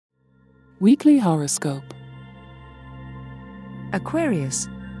Weekly Horoscope. Aquarius,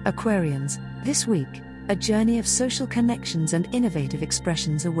 Aquarians, this week, a journey of social connections and innovative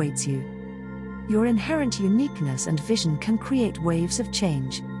expressions awaits you. Your inherent uniqueness and vision can create waves of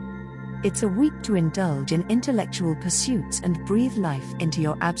change. It's a week to indulge in intellectual pursuits and breathe life into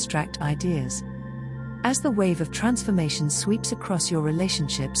your abstract ideas. As the wave of transformation sweeps across your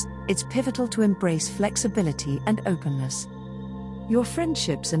relationships, it's pivotal to embrace flexibility and openness. Your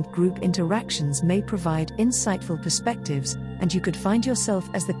friendships and group interactions may provide insightful perspectives, and you could find yourself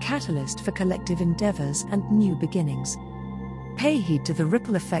as the catalyst for collective endeavors and new beginnings. Pay heed to the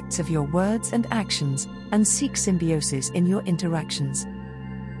ripple effects of your words and actions, and seek symbiosis in your interactions.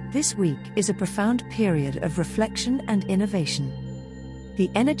 This week is a profound period of reflection and innovation. The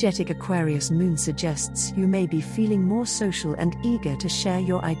energetic Aquarius moon suggests you may be feeling more social and eager to share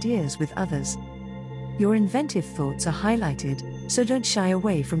your ideas with others. Your inventive thoughts are highlighted, so don't shy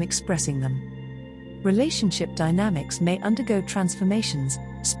away from expressing them. Relationship dynamics may undergo transformations,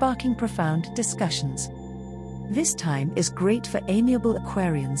 sparking profound discussions. This time is great for amiable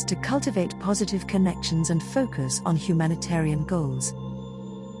Aquarians to cultivate positive connections and focus on humanitarian goals.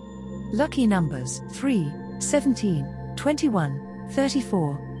 Lucky numbers 3, 17, 21,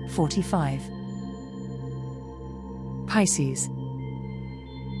 34, 45. Pisces.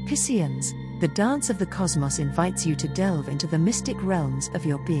 Pisceans, the dance of the cosmos invites you to delve into the mystic realms of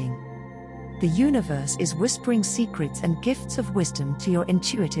your being. The universe is whispering secrets and gifts of wisdom to your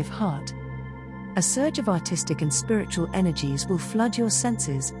intuitive heart. A surge of artistic and spiritual energies will flood your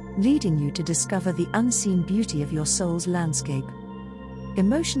senses, leading you to discover the unseen beauty of your soul's landscape.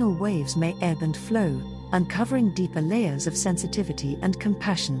 Emotional waves may ebb and flow, uncovering deeper layers of sensitivity and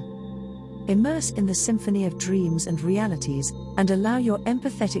compassion. Immerse in the symphony of dreams and realities, and allow your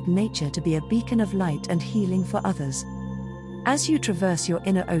empathetic nature to be a beacon of light and healing for others. As you traverse your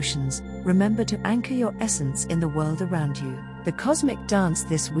inner oceans, remember to anchor your essence in the world around you. The cosmic dance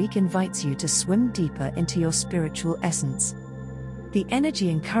this week invites you to swim deeper into your spiritual essence. The energy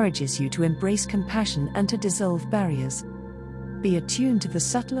encourages you to embrace compassion and to dissolve barriers. Be attuned to the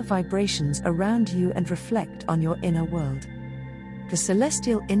subtler vibrations around you and reflect on your inner world. The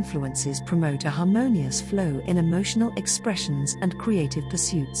celestial influences promote a harmonious flow in emotional expressions and creative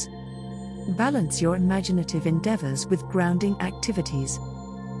pursuits. Balance your imaginative endeavors with grounding activities.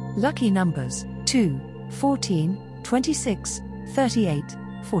 Lucky numbers 2, 14, 26, 38,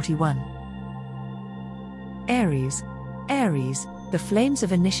 41. Aries. Aries, the flames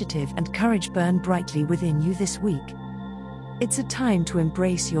of initiative and courage burn brightly within you this week. It's a time to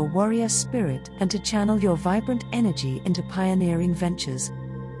embrace your warrior spirit and to channel your vibrant energy into pioneering ventures.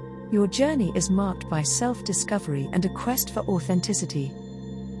 Your journey is marked by self-discovery and a quest for authenticity.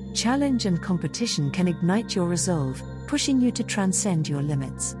 Challenge and competition can ignite your resolve, pushing you to transcend your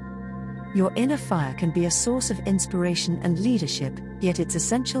limits. Your inner fire can be a source of inspiration and leadership, yet it's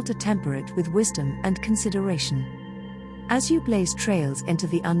essential to temper it with wisdom and consideration. As you blaze trails into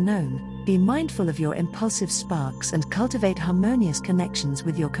the unknown, be mindful of your impulsive sparks and cultivate harmonious connections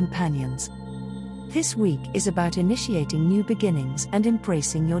with your companions. This week is about initiating new beginnings and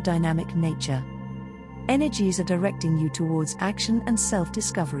embracing your dynamic nature. Energies are directing you towards action and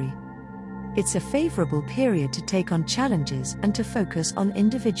self-discovery. It's a favorable period to take on challenges and to focus on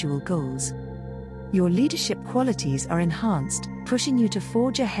individual goals. Your leadership qualities are enhanced, pushing you to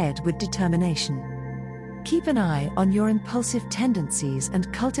forge ahead with determination. Keep an eye on your impulsive tendencies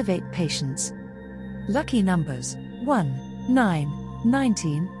and cultivate patience. Lucky numbers 1, 9,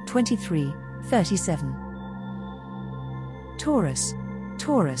 19, 23, 37. Taurus.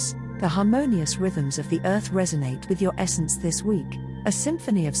 Taurus, the harmonious rhythms of the earth resonate with your essence this week. A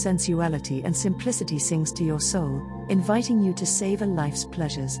symphony of sensuality and simplicity sings to your soul, inviting you to savor life's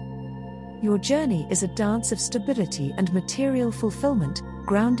pleasures. Your journey is a dance of stability and material fulfillment,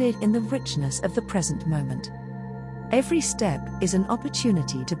 grounded in the richness of the present moment. Every step is an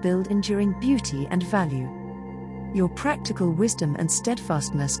opportunity to build enduring beauty and value. Your practical wisdom and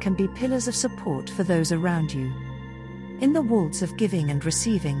steadfastness can be pillars of support for those around you. In the waltz of giving and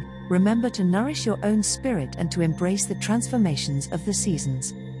receiving, remember to nourish your own spirit and to embrace the transformations of the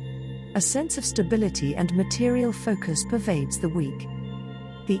seasons. A sense of stability and material focus pervades the week.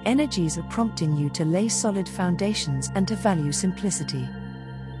 The energies are prompting you to lay solid foundations and to value simplicity.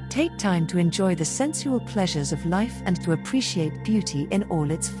 Take time to enjoy the sensual pleasures of life and to appreciate beauty in all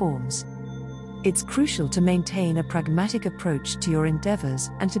its forms. It's crucial to maintain a pragmatic approach to your endeavors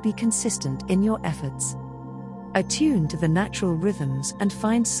and to be consistent in your efforts. Attune to the natural rhythms and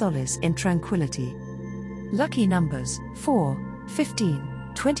find solace in tranquility. Lucky numbers 4,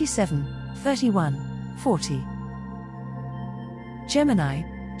 15, 27, 31, 40. Gemini.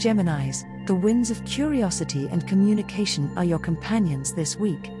 Geminis, The winds of curiosity and communication are your companions this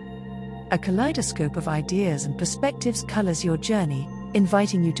week. A kaleidoscope of ideas and perspectives colors your journey,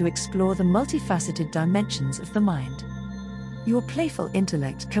 inviting you to explore the multifaceted dimensions of the mind. Your playful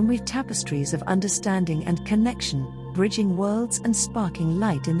intellect can weave tapestries of understanding and connection, bridging worlds and sparking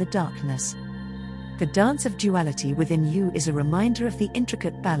light in the darkness. The dance of duality within you is a reminder of the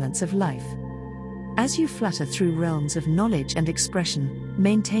intricate balance of life. As you flutter through realms of knowledge and expression,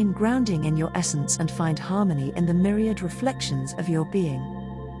 maintain grounding in your essence and find harmony in the myriad reflections of your being.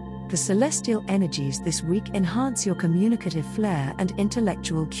 The celestial energies this week enhance your communicative flair and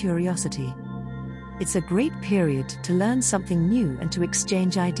intellectual curiosity. It's a great period to learn something new and to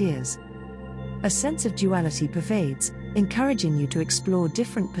exchange ideas. A sense of duality pervades, encouraging you to explore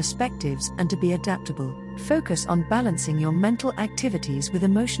different perspectives and to be adaptable. Focus on balancing your mental activities with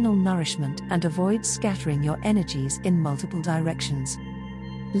emotional nourishment and avoid scattering your energies in multiple directions.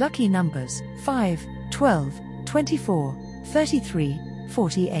 Lucky numbers: 5, 12, 24, 33,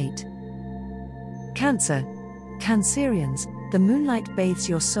 48. Cancer. Cancerians, the moonlight bathes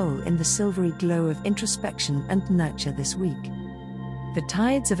your soul in the silvery glow of introspection and nurture this week. The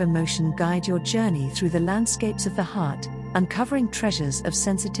tides of emotion guide your journey through the landscapes of the heart, uncovering treasures of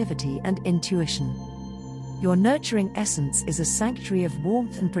sensitivity and intuition. Your nurturing essence is a sanctuary of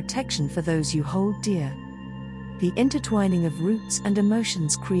warmth and protection for those you hold dear. The intertwining of roots and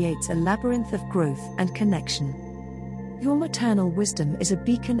emotions creates a labyrinth of growth and connection. Your maternal wisdom is a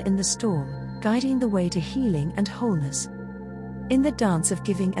beacon in the storm, guiding the way to healing and wholeness. In the dance of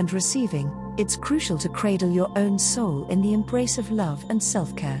giving and receiving, it's crucial to cradle your own soul in the embrace of love and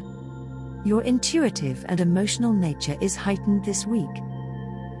self-care. Your intuitive and emotional nature is heightened this week.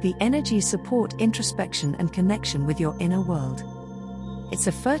 The energies support introspection and connection with your inner world. It's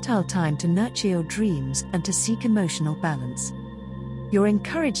a fertile time to nurture your dreams and to seek emotional balance. You're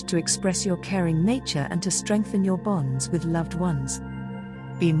encouraged to express your caring nature and to strengthen your bonds with loved ones.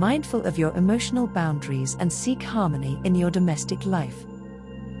 Be mindful of your emotional boundaries and seek harmony in your domestic life.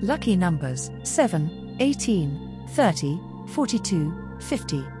 Lucky numbers: 7, 18, 30, 42,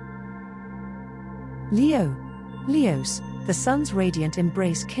 50. Leo. Leos, the sun's radiant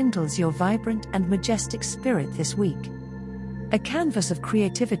embrace kindles your vibrant and majestic spirit this week. A canvas of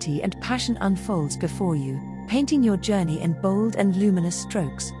creativity and passion unfolds before you, painting your journey in bold and luminous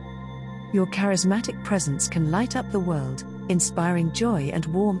strokes. Your charismatic presence can light up the world, inspiring joy and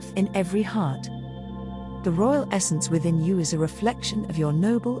warmth in every heart. The royal essence within you is a reflection of your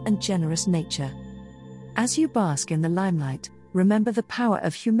noble and generous nature. As you bask in the limelight, remember the power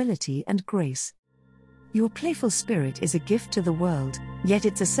of humility and grace. Your playful spirit is a gift to the world, yet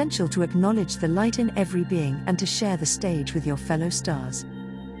it's essential to acknowledge the light in every being and to share the stage with your fellow stars.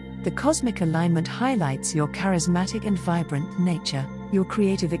 The cosmic alignment highlights your charismatic and vibrant nature. Your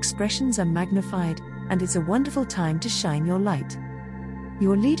creative expressions are magnified, and it's a wonderful time to shine your light.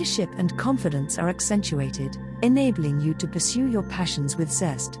 Your leadership and confidence are accentuated, enabling you to pursue your passions with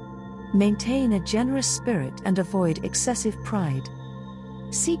zest. Maintain a generous spirit and avoid excessive pride.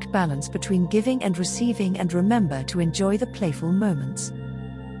 Seek balance between giving and receiving and remember to enjoy the playful moments.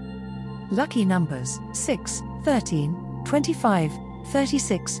 Lucky numbers: 6, 13, 25,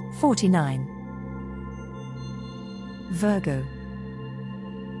 36, 49. Virgo.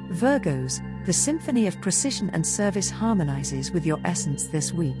 Virgos, the symphony of precision and service harmonizes with your essence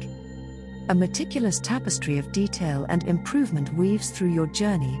this week. A meticulous tapestry of detail and improvement weaves through your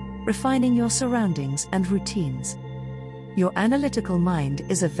journey, refining your surroundings and routines. Your analytical mind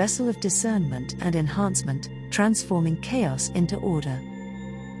is a vessel of discernment and enhancement, transforming chaos into order.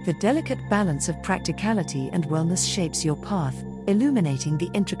 The delicate balance of practicality and wellness shapes your path, illuminating the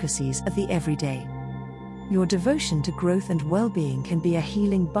intricacies of the everyday. Your devotion to growth and well-being can be a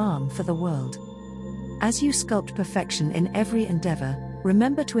healing balm for the world. As you sculpt perfection in every endeavor,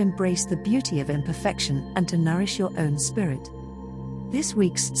 remember to embrace the beauty of imperfection and to nourish your own spirit. This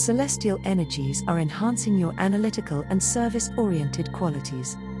week's celestial energies are enhancing your analytical and service-oriented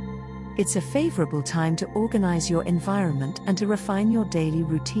qualities. It's a favorable time to organize your environment and to refine your daily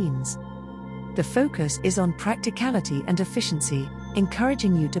routines. The focus is on practicality and efficiency,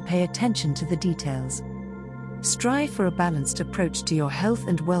 encouraging you to pay attention to the details. Strive for a balanced approach to your health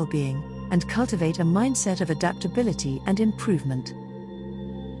and well-being, and cultivate a mindset of adaptability and improvement.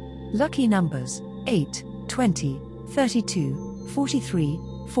 Lucky numbers: 8, 20, 32, 43,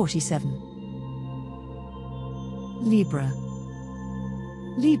 47. Libra.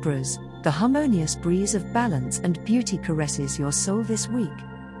 Libras, the harmonious breeze of balance and beauty caresses your soul this week.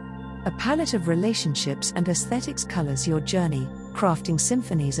 A palette of relationships and aesthetics colors your journey, crafting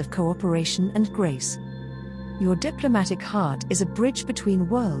symphonies of cooperation and grace. Your diplomatic heart is a bridge between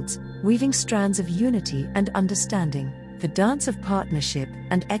worlds, weaving strands of unity and understanding. The dance of partnership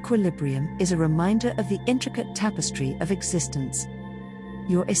and equilibrium is a reminder of the intricate tapestry of existence.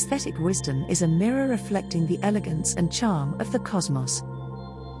 Your aesthetic wisdom is a mirror reflecting the elegance and charm of the cosmos.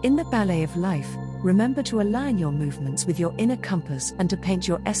 In the ballet of life, remember to align your movements with your inner compass and to paint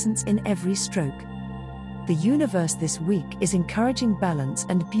your essence in every stroke. The universe this week is encouraging balance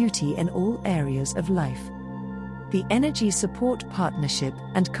and beauty in all areas of life. The energies support partnership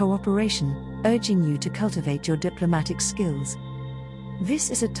and cooperation, urging you to cultivate your diplomatic skills. This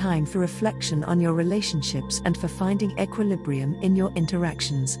is a time for reflection on your relationships and for finding equilibrium in your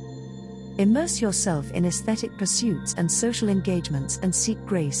interactions. Immerse yourself in aesthetic pursuits and social engagements and seek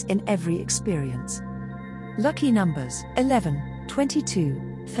grace in every experience. Lucky numbers: 11,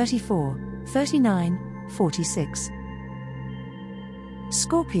 22, 34, 39, 46.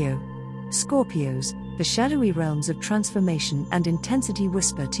 Scorpio. Scorpios, the shadowy realms of transformation and intensity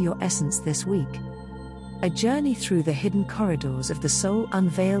whisper to your essence this week. A journey through the hidden corridors of the soul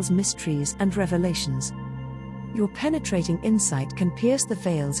unveils mysteries and revelations. Your penetrating insight can pierce the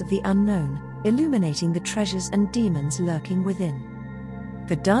veils of the unknown, illuminating the treasures and demons lurking within.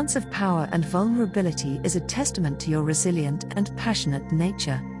 The dance of power and vulnerability is a testament to your resilient and passionate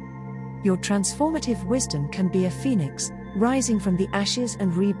nature. Your transformative wisdom can be a phoenix, rising from the ashes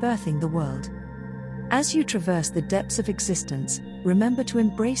and rebirthing the world. As you traverse the depths of existence, remember to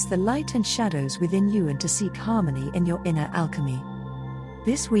embrace the light and shadows within you and to seek harmony in your inner alchemy.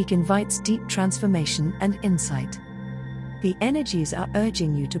 This week invites deep transformation and insight. The energies are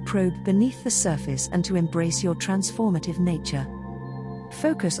urging you to probe beneath the surface and to embrace your transformative nature.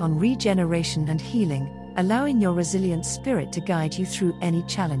 Focus on regeneration and healing, allowing your resilient spirit to guide you through any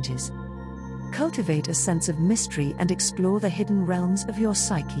challenges. Cultivate a sense of mystery and explore the hidden realms of your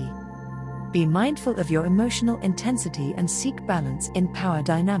psyche. Be mindful of your emotional intensity and seek balance in power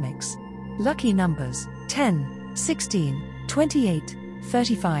dynamics. Lucky numbers: 10, 16, 28,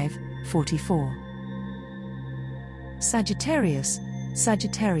 35, 44. Sagittarius.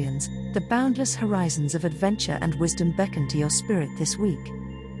 Sagittarians, the boundless horizons of adventure and wisdom beckon to your spirit this week.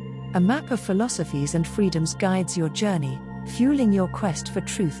 A map of philosophies and freedoms guides your journey, fueling your quest for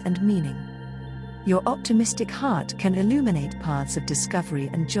truth and meaning. Your optimistic heart can illuminate paths of discovery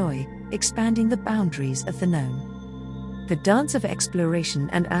and joy, expanding the boundaries of the known. The dance of exploration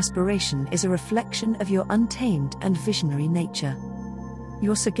and aspiration is a reflection of your untamed and visionary nature.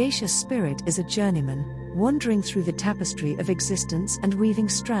 Your sagacious spirit is a journeyman, wandering through the tapestry of existence and weaving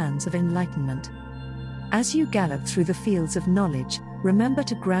strands of enlightenment. As you gallop through the fields of knowledge, remember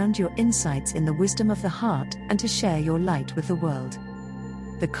to ground your insights in the wisdom of the heart and to share your light with the world.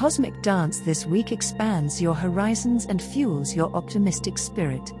 The cosmic dance this week expands your horizons and fuels your optimistic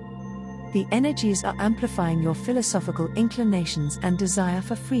spirit. The energies are amplifying your philosophical inclinations and desire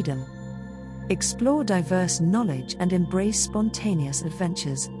for freedom. Explore diverse knowledge and embrace spontaneous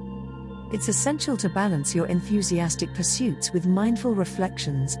adventures. It's essential to balance your enthusiastic pursuits with mindful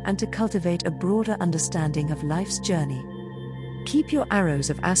reflections and to cultivate a broader understanding of life's journey. Keep your arrows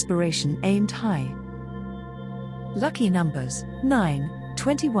of aspiration aimed high. Lucky numbers: 9,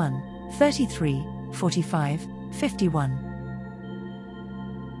 21, 33, 45, 51.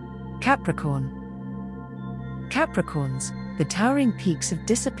 Capricorn. Capricorns, the towering peaks of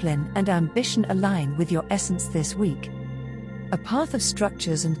discipline and ambition align with your essence this week. A path of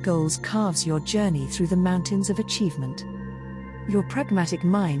structures and goals carves your journey through the mountains of achievement. Your pragmatic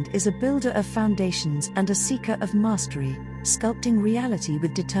mind is a builder of foundations and a seeker of mastery, sculpting reality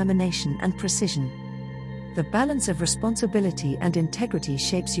with determination and precision. The balance of responsibility and integrity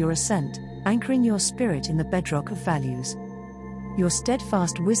shapes your ascent, anchoring your spirit in the bedrock of values. Your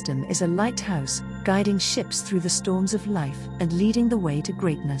steadfast wisdom is a lighthouse, guiding ships through the storms of life and leading the way to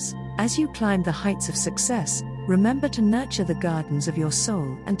greatness. As you climb the heights of success, remember to nurture the gardens of your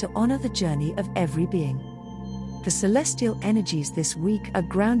soul and to honor the journey of every being. The celestial energies this week are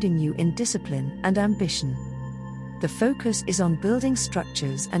grounding you in discipline and ambition. The focus is on building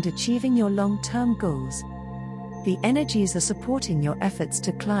structures and achieving your long-term goals. The energies are supporting your efforts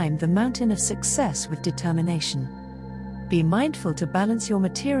to climb the mountain of success with determination. Be mindful to balance your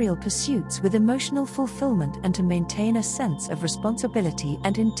material pursuits with emotional fulfillment and to maintain a sense of responsibility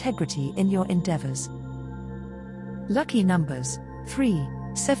and integrity in your endeavors. Lucky numbers: 3,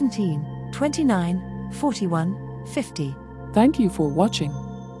 17, 29, 41, 50. Thank you for watching.